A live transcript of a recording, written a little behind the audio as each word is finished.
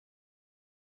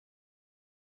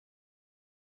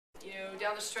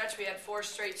down the stretch we had 4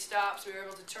 straight stops. We were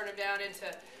able to turn them down into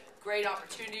great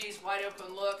opportunities, wide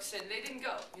open looks, and they didn't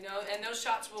go. And those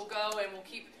shots will go, and we'll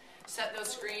keep setting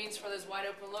those screens for those wide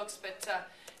open looks. But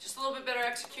just a little bit better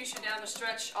execution down the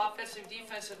stretch, offensively,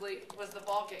 defensively, was the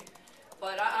ball game.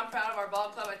 But I'm proud of our ball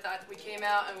club. I thought we came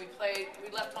out and we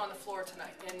left on the floor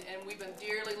tonight, and we've been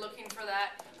dearly looking for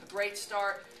that. A great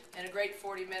start and a great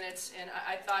 40 minutes, and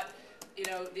I thought,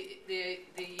 the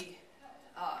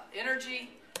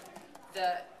energy,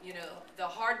 the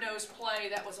hard-nosed play,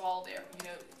 that was all there.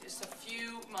 Just a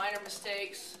few minor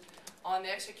mistakes on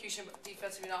the execution,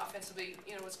 defensively and offensively,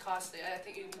 was costly. I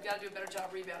think we've got to do a better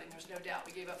job rebounding. There's no doubt.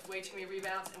 We gave up way too many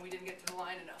rebounds, and we didn't get to the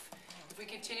line enough. If we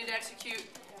continue to execute,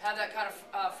 have that kind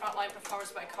of frontline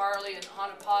performance by Carly and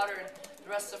Hannah Potter and the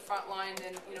rest of the front line,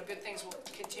 then good things will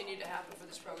continue to happen for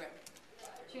this program.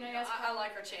 I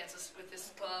like our chances with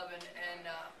this club, and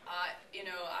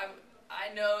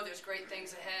I know there's great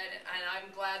things ahead, and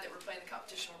I'm glad that we're playing the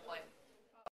competition we're